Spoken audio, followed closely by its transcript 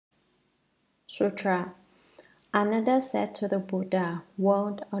Sutra. Ananda said to the Buddha,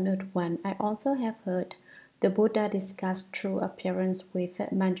 "World honored one, I also have heard the Buddha discuss true appearance with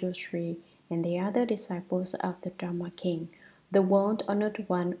Manjushri and the other disciples of the Dharma king. The world honored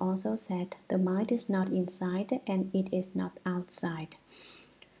one also said, the mind is not inside and it is not outside."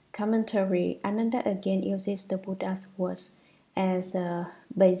 Commentary. Ananda again uses the Buddha's words as a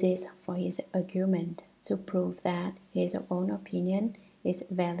basis for his argument to prove that his own opinion is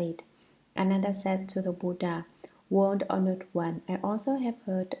valid. Ananda said to the Buddha, "World honored one, I also have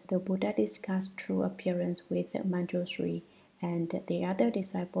heard the Buddha discuss true appearance with Manjushri and the other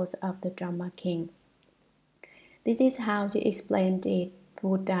disciples of the Dharma king. This is how you explained it,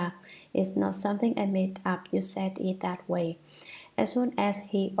 Buddha. It's not something I made up, you said it that way." As soon as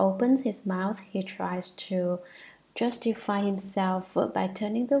he opens his mouth, he tries to justify himself by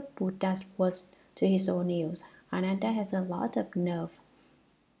turning the Buddha's words to his own use. Ananda has a lot of nerve.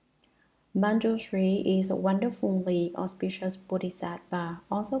 Manjushri is a wonderfully auspicious Bodhisattva,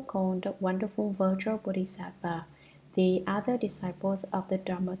 also called Wonderful Virtual Bodhisattva. The other disciples of the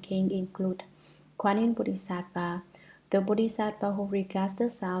Dharma king include Kuan Yin Bodhisattva, the Bodhisattva who regards the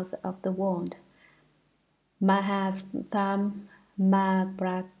sounds of the world,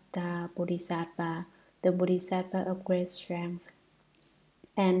 Mahasammaprata Bodhisattva, the Bodhisattva of great strength,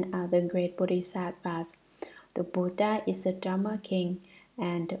 and other great Bodhisattvas. The Buddha is the Dharma king,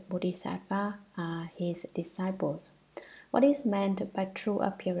 and Bodhisattva are his disciples. What is meant by true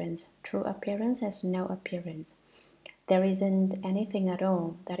appearance? True appearance has no appearance. There isn't anything at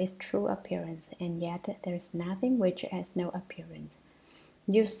all that is true appearance, and yet there is nothing which has no appearance.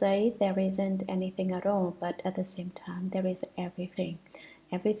 You say there isn't anything at all, but at the same time there is everything.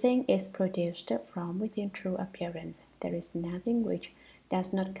 Everything is produced from within true appearance. There is nothing which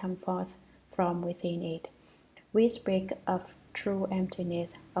does not come forth from within it. We speak of true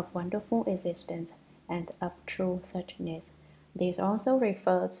emptiness, of wonderful existence, and of true suchness. These also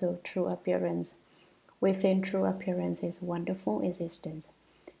refer to true appearance. Within true appearance is wonderful existence.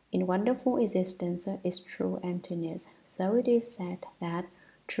 In wonderful existence is true emptiness. So it is said that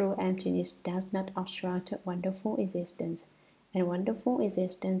true emptiness does not obstruct wonderful existence, and wonderful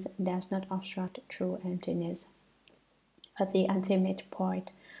existence does not obstruct true emptiness. At the ultimate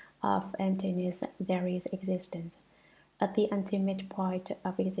point of emptiness, there is existence. At the ultimate point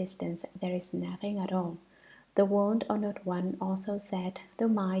of existence, there is nothing at all. The world honored one also said, the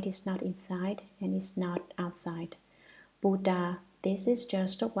mind is not inside and is not outside. Buddha, this is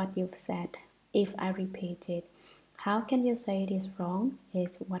just what you've said. If I repeat it, how can you say it is wrong?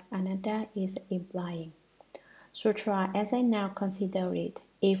 Is what Ananda is implying. Sutra, as I now consider it,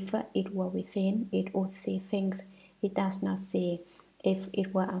 if it were within, it would see things it does not see. If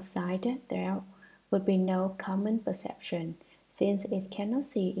it were outside, there would be no common perception. Since it cannot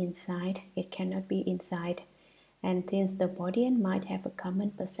see inside, it cannot be inside. And since the body and mind have a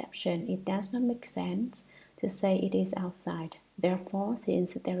common perception, it does not make sense to say it is outside. Therefore,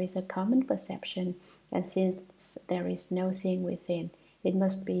 since there is a common perception, and since there is no seeing within, it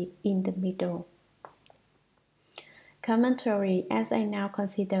must be in the middle. Commentary. As I now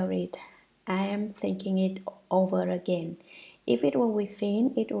consider it, I am thinking it over again. If it were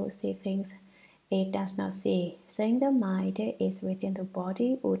within, it would see things it does not see. Saying the mind is within the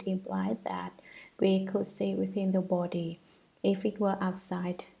body would imply that we could see within the body. If it were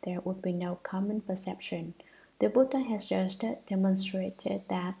outside, there would be no common perception. The Buddha has just demonstrated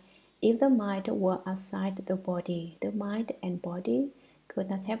that if the mind were outside the body, the mind and body could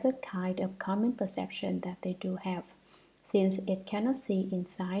not have the kind of common perception that they do have. Since it cannot see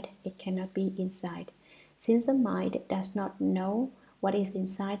inside, it cannot be inside. Since the mind does not know what is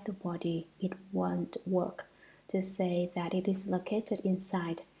inside the body, it won't work to say that it is located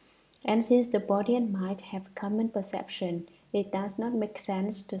inside. And since the body and mind have common perception, it does not make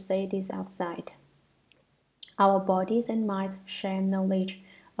sense to say it is outside. Our bodies and minds share knowledge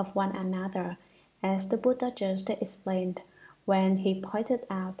of one another, as the Buddha just explained when he pointed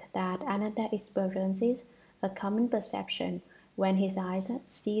out that Ananda experiences a common perception when his eyes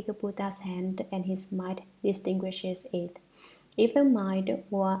see the Buddha's hand and his mind distinguishes it. If the mind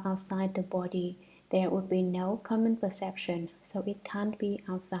were outside the body, there would be no common perception, so it can't be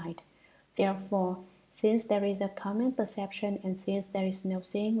outside. Therefore, since there is a common perception and since there is no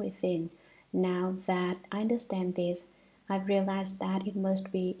seeing within, now that I understand this, I realize that it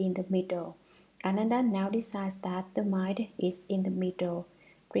must be in the middle. Ananda now decides that the mind is in the middle.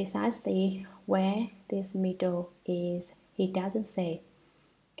 Precisely where this middle is, he doesn't say.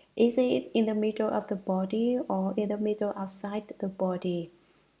 Is it in the middle of the body or in the middle outside the body?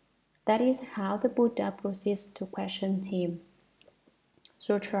 That is how the Buddha proceeds to question him.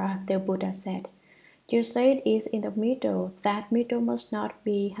 Sutra, the Buddha said, "You say it is in the middle. That middle must not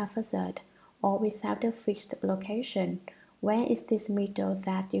be haphazard or without a fixed location. Where is this middle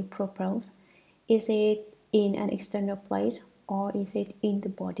that you propose? Is it in an external place or is it in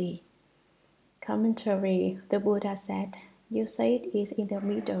the body?" Commentary, the Buddha said, "You say it is in the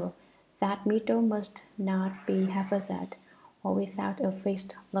middle. That middle must not be haphazard or without a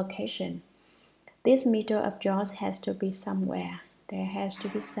fixed location. This middle of yours has to be somewhere. There has to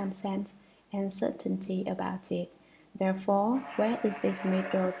be some sense and certainty about it. Therefore, where is this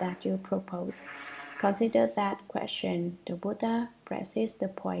middle that you propose? Consider that question." The Buddha presses the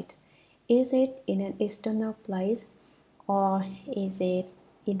point. Is it in an external place or is it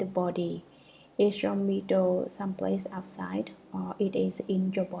in the body? Is your middle someplace outside or it is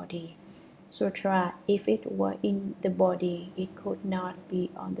in your body? Sutra, if it were in the body, it could not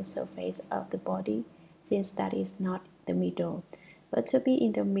be on the surface of the body, since that is not the middle. But to be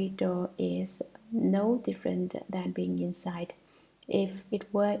in the middle is no different than being inside. If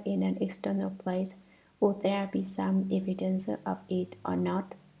it were in an external place, would there be some evidence of it or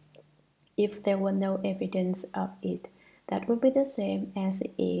not? If there were no evidence of it, that would be the same as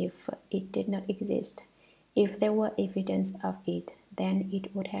if it did not exist. If there were evidence of it, then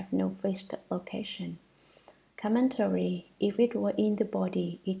it would have no fixed location. Commentary, if it were in the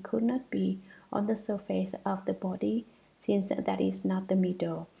body, it could not be on the surface of the body, since that is not the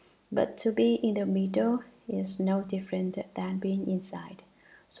middle. But to be in the middle is no different than being inside.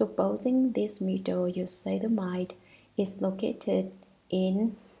 Supposing this middle, you say the mind, is located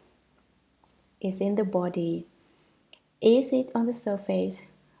in the body. Is it on the surface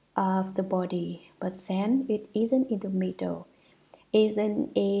of the body? But then it isn't in the middle.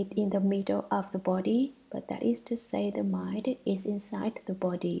 Isn't it in the middle of the body? But that is to say the mind is inside the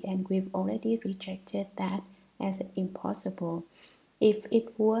body, and we've already rejected that as impossible. If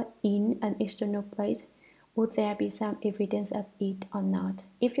it were in an external place, would there be some evidence of it or not?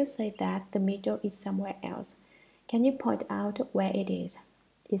 If you say that the middle is somewhere else, can you point out where it is?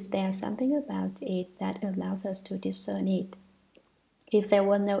 Is there something about it that allows us to discern it? If there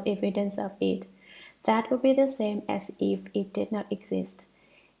were no evidence of it, that would be the same as if it did not exist.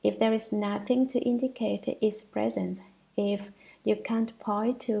 If there is nothing to indicate its presence, if you can't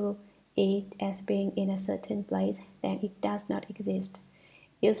point to it as being in a certain place, then it does not exist.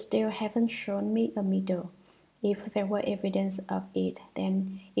 You still haven't shown me a middle. If there were evidence of it,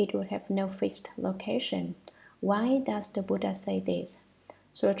 then it would have no fixed location. Why does the Buddha say this?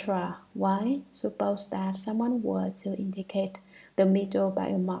 Sutra, why? Suppose that someone were to indicate the middle by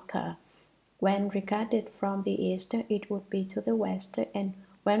a marker. When regarded from the east, it would be to the west, and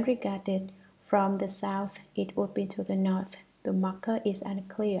when regarded from the south, it would be to the north. The marker is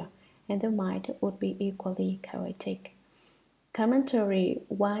unclear, and the mind would be equally chaotic. Commentary,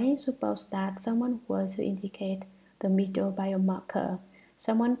 why? Suppose that someone were to indicate the middle by a marker.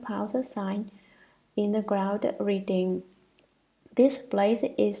 Someone pounds a sign in the ground reading, "This place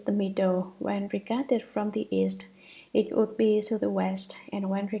is the middle." When regarded from the east, it would be to the west, and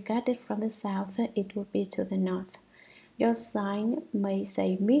when regarded from the south, it would be to the north. Your sign may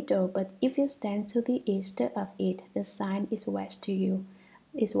say middle, but if you stand to the east of it, the sign is west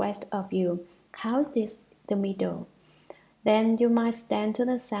of you. How is this the middle? Then you might stand to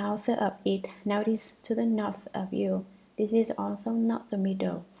the south of it. Now it is to the north of you. This is also not the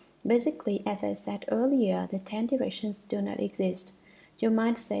middle. Basically, as I said earlier, the 10 directions do not exist. You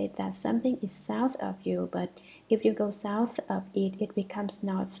might say that something is south of you, but if you go south of it, it becomes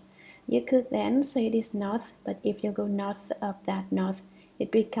north. You could then say it is north, but if you go north of that north, it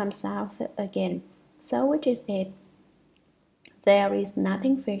becomes south again. So which is it? There is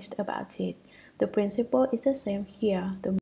nothing fixed about it. The principle is the same here. The